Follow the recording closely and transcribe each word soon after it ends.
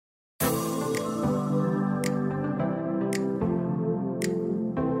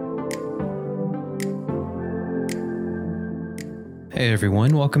Hey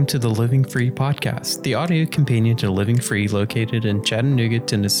everyone, welcome to the Living Free podcast, the audio companion to Living Free located in Chattanooga,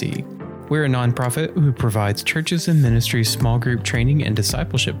 Tennessee. We're a nonprofit who provides churches and ministries small group training and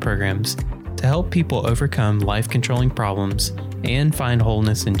discipleship programs to help people overcome life-controlling problems and find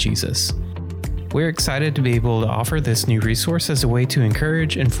wholeness in Jesus. We're excited to be able to offer this new resource as a way to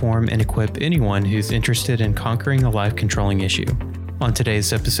encourage, inform, and equip anyone who's interested in conquering a life-controlling issue. On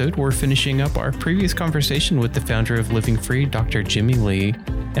today's episode, we're finishing up our previous conversation with the founder of Living Free, Dr. Jimmy Lee,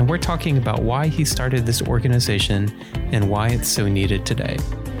 and we're talking about why he started this organization and why it's so needed today.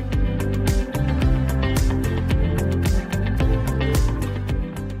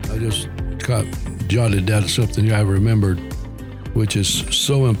 I just jotted down something I remembered, which is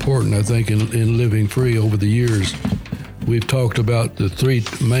so important, I think, in Living Free over the years. We've talked about the three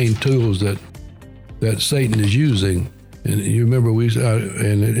main tools that Satan is using. And you remember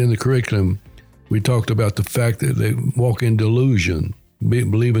and in the curriculum, we talked about the fact that they walk in delusion,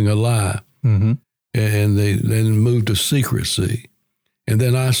 believing a lie, and they then move to secrecy, and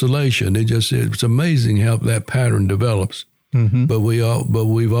then isolation. It's amazing how that pattern develops. But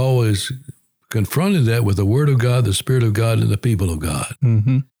we've always confronted that with the Word of God, the Spirit of God, and the people of God.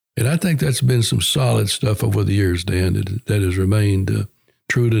 And I think that's been some solid stuff over the years, Dan, that has remained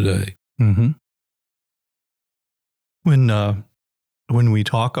true today. When we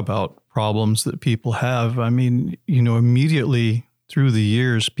talk about problems that people have, I mean, immediately through the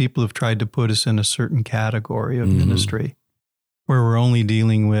years, people have tried to put us in a certain category of ministry where we're only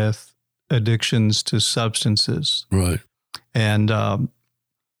dealing with addictions to substances. Right. And,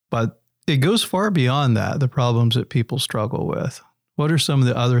 but it goes far beyond that, the problems that people struggle with. What are some of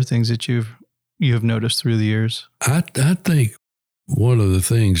the other things that you have noticed through the years? I think one of the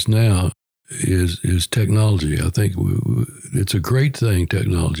things now is technology. I think it's a great thing,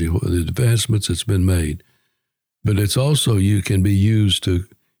 technology, the advancements that's been made. But it's also, you can be used to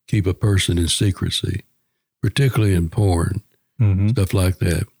keep a person in secrecy, particularly in porn, stuff like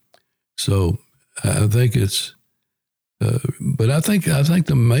that. So I think it's, but I think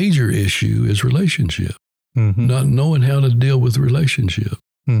the major issue is relationship, not knowing how to deal with relationship.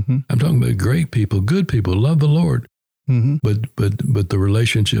 I'm talking about great people, good people, love the Lord. But the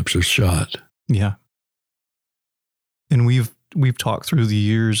relationships are shot. Yeah. And we've talked through the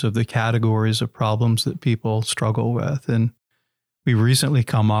years of the categories of problems that people struggle with. And we recently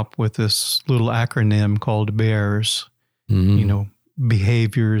come up with this little acronym called BEARS,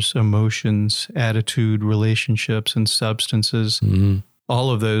 behaviors, emotions, attitude, relationships, and substances.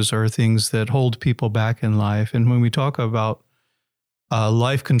 All of those are things that hold people back in life. And when we talk about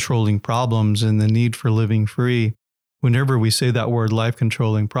life-controlling problems and the need for living free, whenever we say that word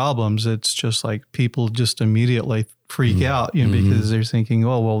life-controlling problems, it's just like people just immediately freak out, because they're thinking,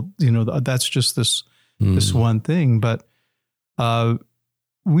 oh, well, that's just this one thing. But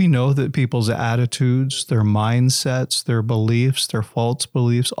we know that people's attitudes, their mindsets, their beliefs, their false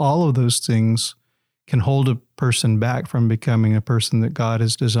beliefs, all of those things can hold a person back from becoming a person that God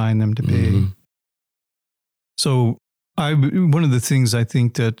has designed them to be. So one of the things I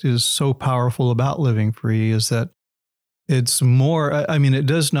think that is so powerful about Living Free is that it's more, it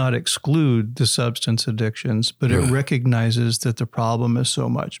does not exclude the substance addictions, but it recognizes that the problem is so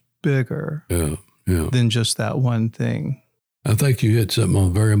much bigger than just that one thing. I think you hit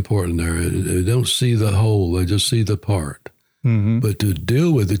something very important there. They don't see the whole, they just see the part. But to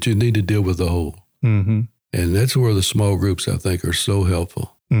deal with it, you need to deal with the whole. And that's where the small groups, I think, are so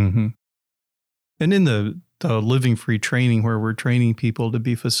helpful. And in the Living Free training, where we're training people to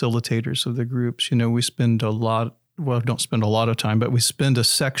be facilitators of the groups, we spend don't spend a lot of time, but we spend a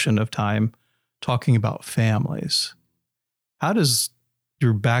section of time talking about families. How does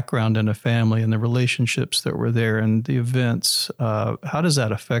your background in a family and the relationships that were there and the events, how does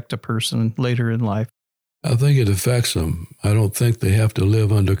that affect a person later in life? I think it affects them. I don't think they have to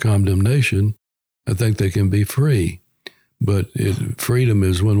live under condemnation. I think they can be free. But freedom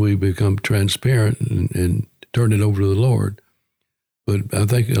is when we become transparent and turn it over to the Lord. But I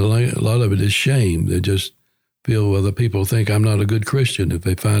think a lot of it is shame. They just feel, well, the people think I'm not a good Christian if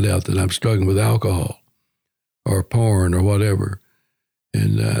they find out that I'm struggling with alcohol or porn or whatever.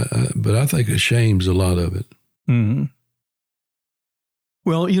 And but I think it shames a lot of it.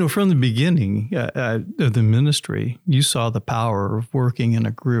 Well, from the beginning of the ministry, you saw the power of working in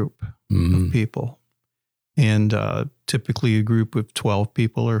a group of people, and typically a group of 12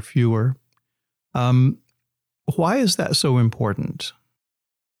 people or fewer. Why is that so important?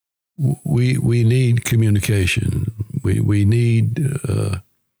 We need communication. We need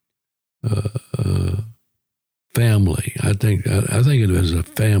family. I think it is a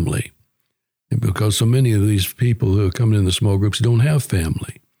family. because so many of these people who are coming in the small groups don't have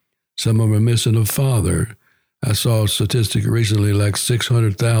family. Some of them are missing a father. I saw a statistic recently, like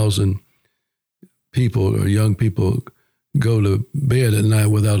 600,000 people or young people go to bed at night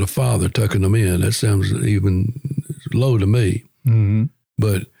without a father tucking them in. That sounds even low to me. Mm-hmm.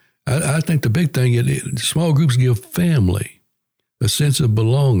 But I think the big thing is small groups give family a sense of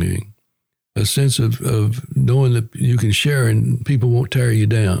belonging, a sense of knowing that you can share and people won't tear you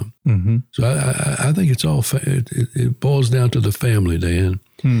down. Mm-hmm. So I think it's all, it boils down to the family, Dan.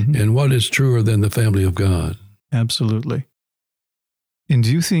 Mm-hmm. And what is truer than the family of God? Absolutely. And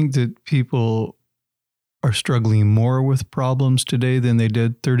do you think that people are struggling more with problems today than they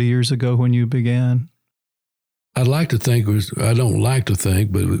did 30 years ago when you began? I'd like to think, I don't like to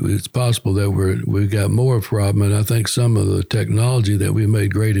think, but it's possible that we've got more problem. And I think some of the technology that we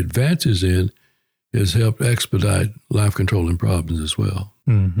made great advances in has helped expedite life-controlling problems as well.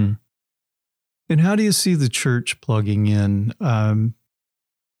 Mm-hmm. And how do you see the church plugging in?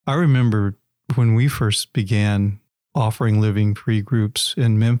 I remember when we first began offering living free groups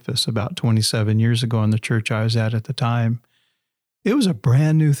in Memphis about 27 years ago in the church I was at the time, it was a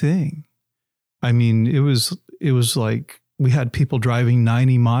brand new thing. I mean, it was like we had people driving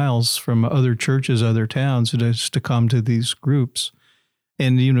 90 miles from other churches, other towns just to come to these groups.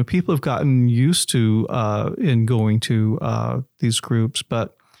 And, you know, people have gotten used to in going to these groups.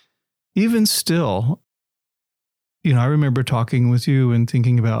 But even still, you know, I remember talking with you and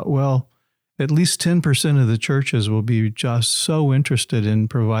thinking about, well, at least 10% of the churches will be just so interested in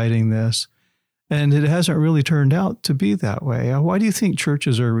providing this. And it hasn't really turned out to be that way. Why do you think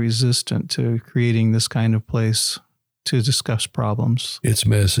churches are resistant to creating this kind of place to discuss problems? It's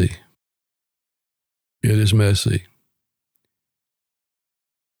messy. It is messy.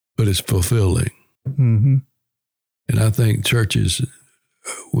 But it's fulfilling. Mm-hmm. And I think churches,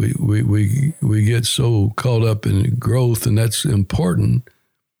 we get so caught up in growth, and that's important.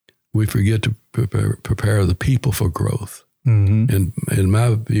 We forget to prepare the people for growth. Mm-hmm. And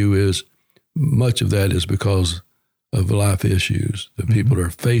my view is much of that is because of life issues that people are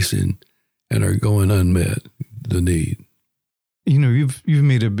facing and are going unmet, the need. You know, you've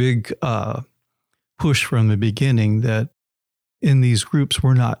made a big push from the beginning that in these groups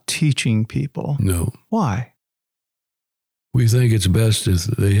we're not teaching people. No. Why? We think it's best if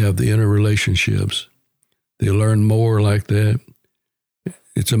they have the interrelationships. They learn more like that.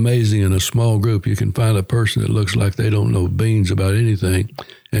 It's amazing in a small group, you can find a person that looks like they don't know beans about anything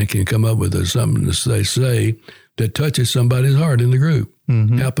and can come up with something to say that touches somebody's heart in the group.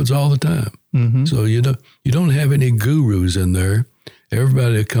 Mm-hmm. Happens all the time. Mm-hmm. So you don't have any gurus in there.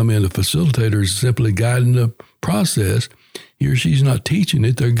 Everybody that come in, the facilitator is simply guiding the process. He or she's not teaching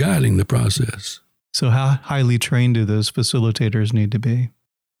it, they're guiding the process. So how highly trained do those facilitators need to be?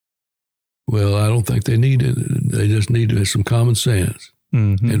 Well, I don't think they need it. They just need to have some common sense.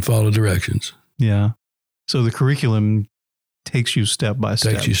 Mm-hmm. And follow directions. Yeah. So the curriculum takes you step by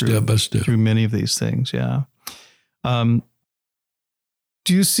step. Through many of these things, yeah. Do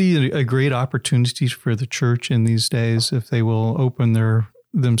you see a great opportunity for the church in these days if they will open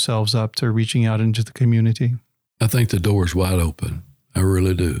themselves up to reaching out into the community? I think the door's wide open. I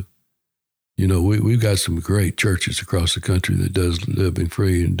really do. You know, we've got some great churches across the country that does Living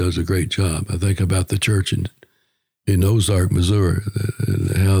Free and does a great job. I think about the church in Ozark, Missouri,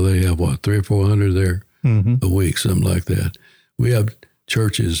 how they have, 300 or 400 there a week, something like that. We have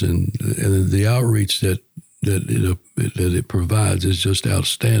churches and the outreach that it provides is just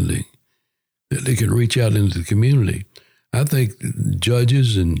outstanding, that they can reach out into the community. I think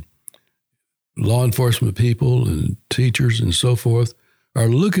judges and law enforcement people and teachers and so forth are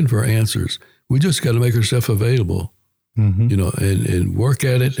looking for answers. We just got to make ourselves available, you know, and work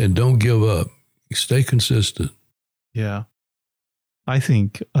at it and don't give up. Stay consistent. Yeah. I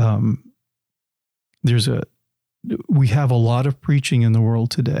think we have a lot of preaching in the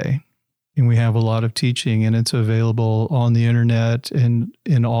world today, and we have a lot of teaching, and it's available on the internet and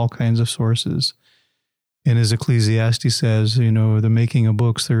in all kinds of sources. And as Ecclesiastes says, you know, the making of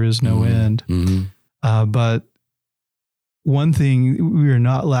books, there is no end. Mm-hmm. But one thing we are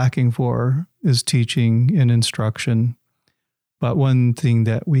not lacking for is teaching and instruction. But one thing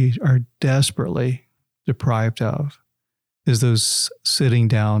that we are desperately deprived of is those sitting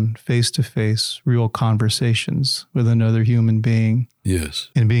down face-to-face real conversations with another human being. Yes.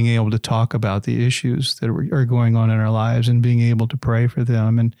 And being able to talk about the issues that are going on in our lives and being able to pray for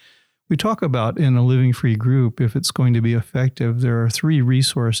them. And we talk about in a Living Free group, if it's going to be effective, there are 3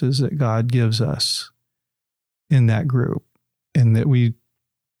 resources that God gives us in that group. And that we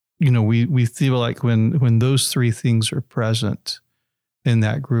feel like when those 3 things are present in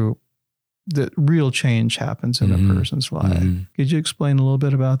that group, that real change happens in a person's life. Could you explain a little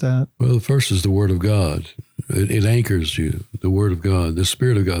bit about that? Well, the first is the Word of God. It anchors you, the Word of God, the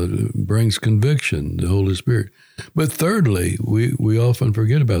Spirit of God brings conviction, the Holy Spirit. But thirdly, we often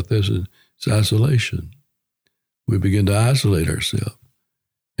forget about this, it's isolation. We begin to isolate ourselves.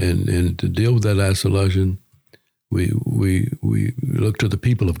 And to deal with that isolation, we look to the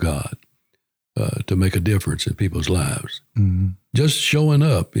people of God to make a difference in people's lives. Just showing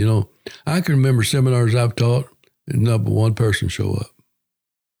up, I can remember seminars I've taught, and not but one person show up.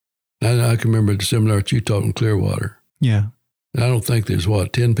 And I can remember the seminar that you taught in Clearwater. Yeah. I don't think there's,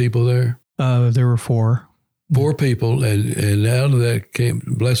 10 people there? There were 4. 4 people, and out of that came,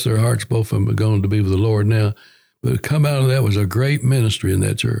 bless their hearts, both of them are going to be with the Lord now. But come out of that was a great ministry in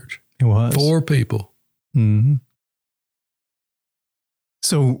that church. It was. 4 people. Mm-hmm.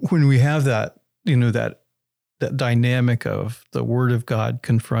 So when we have that, that dynamic of the Word of God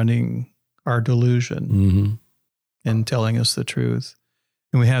confronting our delusion and telling us the truth,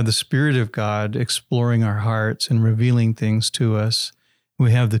 and we have the Spirit of God exploring our hearts and revealing things to us, and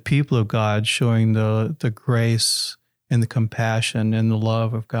we have the people of God showing the grace and the compassion and the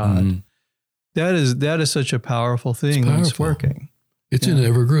love of God. That is such a powerful thing when it's working. It's in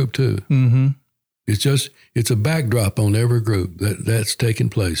every group too. Mm-hmm. It's a backdrop on every group that's taking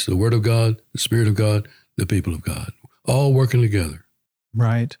place. The Word of God, the Spirit of God, the people of God, all working together.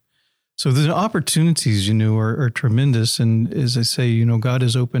 Right. So the opportunities, are tremendous. And as I say, God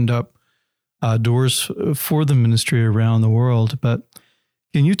has opened up doors for the ministry around the world. But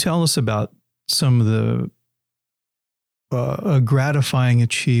can you tell us about some of the gratifying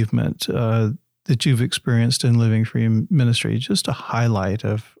achievement that you've experienced in Living Free Ministry? Just a highlight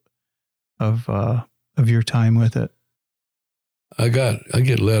of your time with it. I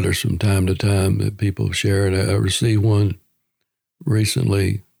get letters from time to time that people share, and I received one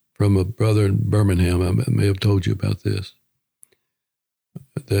recently from a brother in Birmingham. I may have told you about this.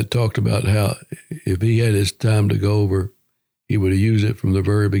 That talked about how if he had his time to go over, he would have used it from the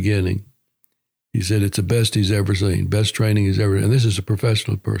very beginning. He said it's the best he's ever seen, best training he's ever. And this is a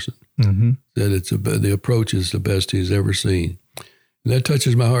professional person. That the approach is the best he's ever seen. And that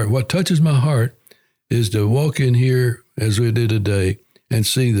touches my heart. What touches my heart is to walk in here as we did today and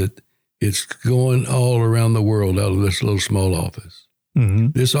see that it's going all around the world out of this little small office.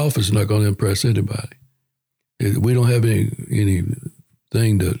 This office is not going to impress anybody. We don't have anything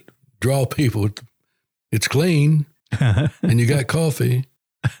to draw people. It's clean and you got coffee.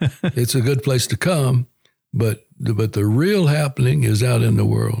 It's a good place to come, but the real happening is out in the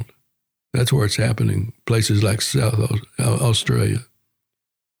world. That's where it's happening. Places like South Australia.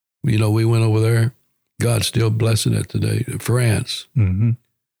 We went over there. God's still blessing it today. France,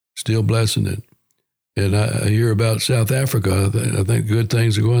 still blessing it. And I hear about South Africa. I think good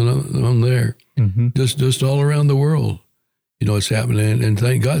things are going on there. Just all around the world. It's happening. And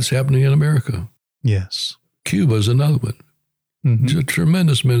thank God it's happening in America. Yes. Cuba's another one. It's a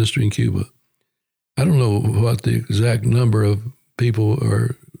tremendous ministry in Cuba. I don't know what the exact number of people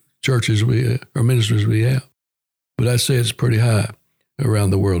or churches or ministers we have, but I say it's pretty high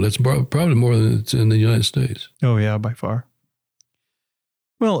around the world. It's probably more than it's in the United States. Oh yeah, by far.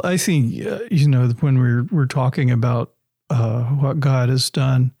 Well, I think when we're talking about what God has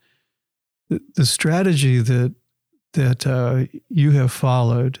done, the strategy that you have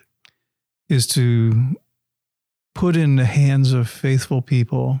followed is to put in the hands of faithful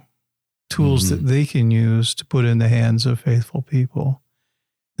people tools that they can use to put in the hands of faithful people.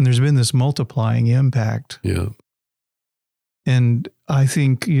 And there's been this multiplying impact. Yeah. And I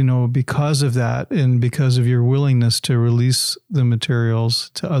think, because of that and because of your willingness to release the materials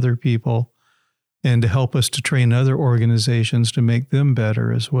to other people and to help us to train other organizations to make them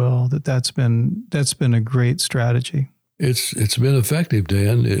better as well, that's been a great strategy. It's been effective,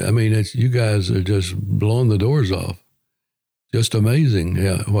 Dan. You guys are just blowing the doors off. Just amazing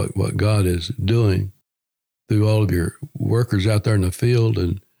what God is doing through all of your workers out there in the field.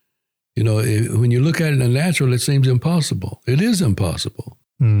 And, when you look at it in the natural, it seems impossible. It is impossible.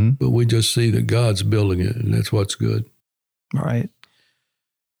 But we just see that God's building it, and that's what's good. Right.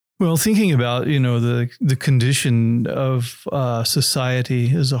 Well, thinking about, the condition of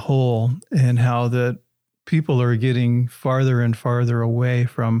society as a whole and how that people are getting farther and farther away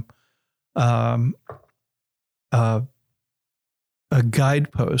from a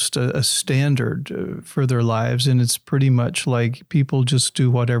guidepost, a standard for their lives. And it's pretty much like people just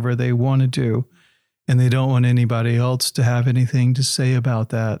do whatever they want to do, and they don't want anybody else to have anything to say about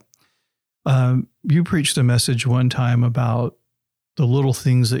that. You preached a message one time about the little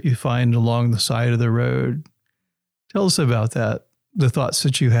things that you find along the side of the road. Tell us about that, the thoughts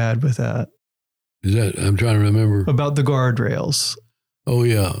that you had with that. I'm trying to remember. About the guardrails. Oh,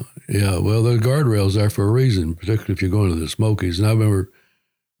 yeah. Yeah. Well, the guardrails are for a reason, particularly if you're going to the Smokies. And I remember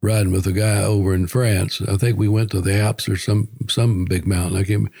riding with a guy over in France. I think we went to the Alps or some big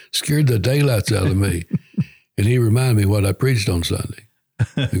mountain. Scared the daylights out of me. And he reminded me what I preached on Sunday,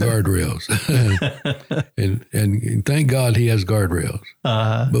 the guardrails. and thank God he has guardrails.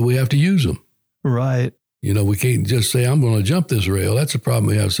 But we have to use them. Right. We can't just say, I'm going to jump this rail. That's a problem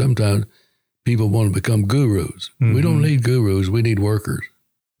we have sometimes. People want to become gurus. Mm-hmm. We don't need gurus. We need workers.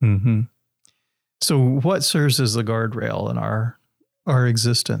 Mm-hmm. So what serves as the guardrail in our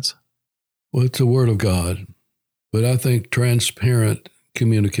existence? Well, it's the Word of God. But I think transparent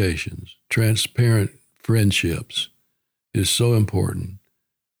communications, transparent friendships is so important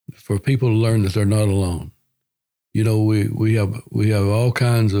for people to learn that they're not alone. We have all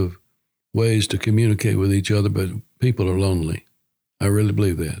kinds of ways to communicate with each other, but people are lonely. I really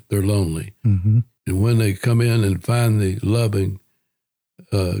believe that. They're lonely. Mm-hmm. And when they come in and find the loving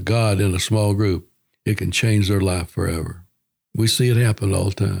God in a small group, it can change their life forever. We see it happen all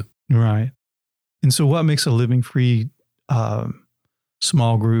the time. Right. And so what makes a Living Free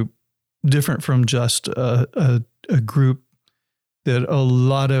small group different from just a group that a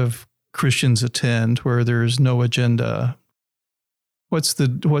lot of Christians attend where there's no agenda? What's the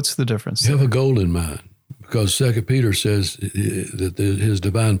difference? You have a goal in mind, because 2 Peter says that his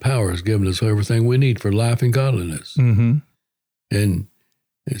divine power has given us everything we need for life and godliness. Mm-hmm. And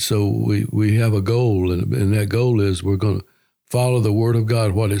so we have a goal, and that goal is we're going to follow the Word of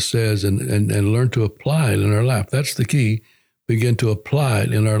God, what it says, and learn to apply it in our life. That's the key. Begin to apply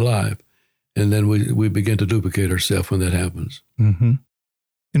it in our life. And then we begin to duplicate ourselves when that happens. Mm-hmm.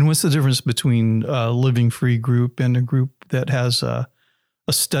 And what's the difference between a Living Free group and a group that has a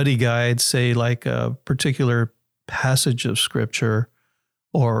study guide, say like a particular passage of Scripture,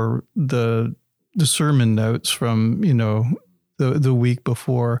 or the sermon notes from the week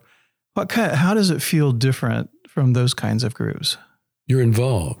before? How does it feel different from those kinds of groups? You're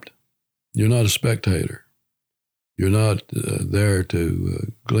involved. You're not a spectator. You're not there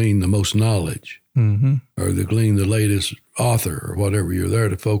to glean the most knowledge, mm-hmm. or to glean the latest author or whatever. You're there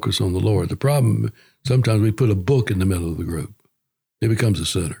to focus on the Lord. The problem, sometimes we put a book in the middle of the group. It becomes a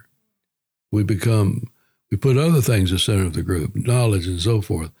center. We put other things the center of the group, knowledge and so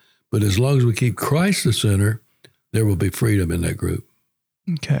forth. But as long as we keep Christ the center, there will be freedom in that group.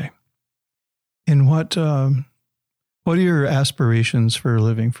 Okay. And what are your aspirations for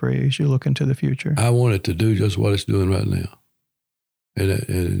Living Free as you look into the future? I want it to do just what it's doing right now.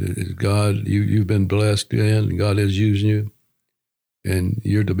 And God, you've been blessed, Dan, and God is using you, and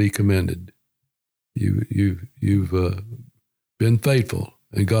you're to be commended. You've been faithful,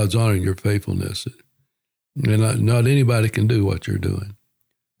 and God's honoring your faithfulness. And not anybody can do what you're doing,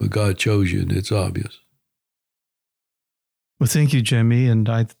 but God chose you, and it's obvious. Well, thank you, Jimmy. And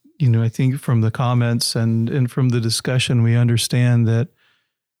I think from the comments and from the discussion, we understand that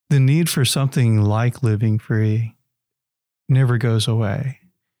the need for something like Living Free never goes away.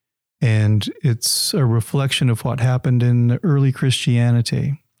 And it's a reflection of what happened in early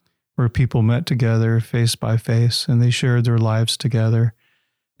Christianity, where people met together face by face, and they shared their lives together,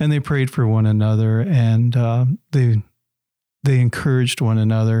 and they prayed for one another, and they encouraged one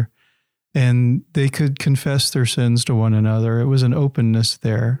another, and they could confess their sins to one another. It was an openness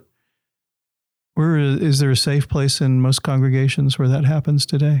there. Is there a safe place in most congregations where that happens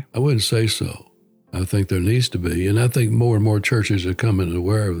today? I wouldn't say so. I think there needs to be, and I think more and more churches are coming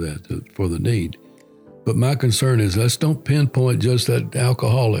aware of that for the need. But my concern is, let's don't pinpoint just that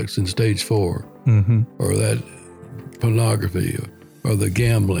alcoholics in stage 4, mm-hmm. or that pornography, or the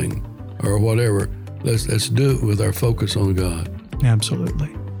gambling, or whatever. Let's do it with our focus on God.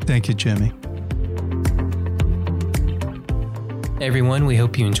 Absolutely. Thank you, Jimmy. Everyone, we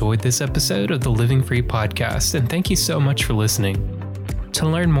hope you enjoyed this episode of the Living Free podcast, and thank you so much for listening. To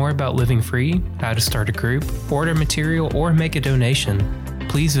learn more about Living Free, how to start a group, order material, or make a donation,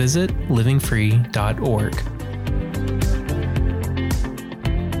 please visit livingfree.org.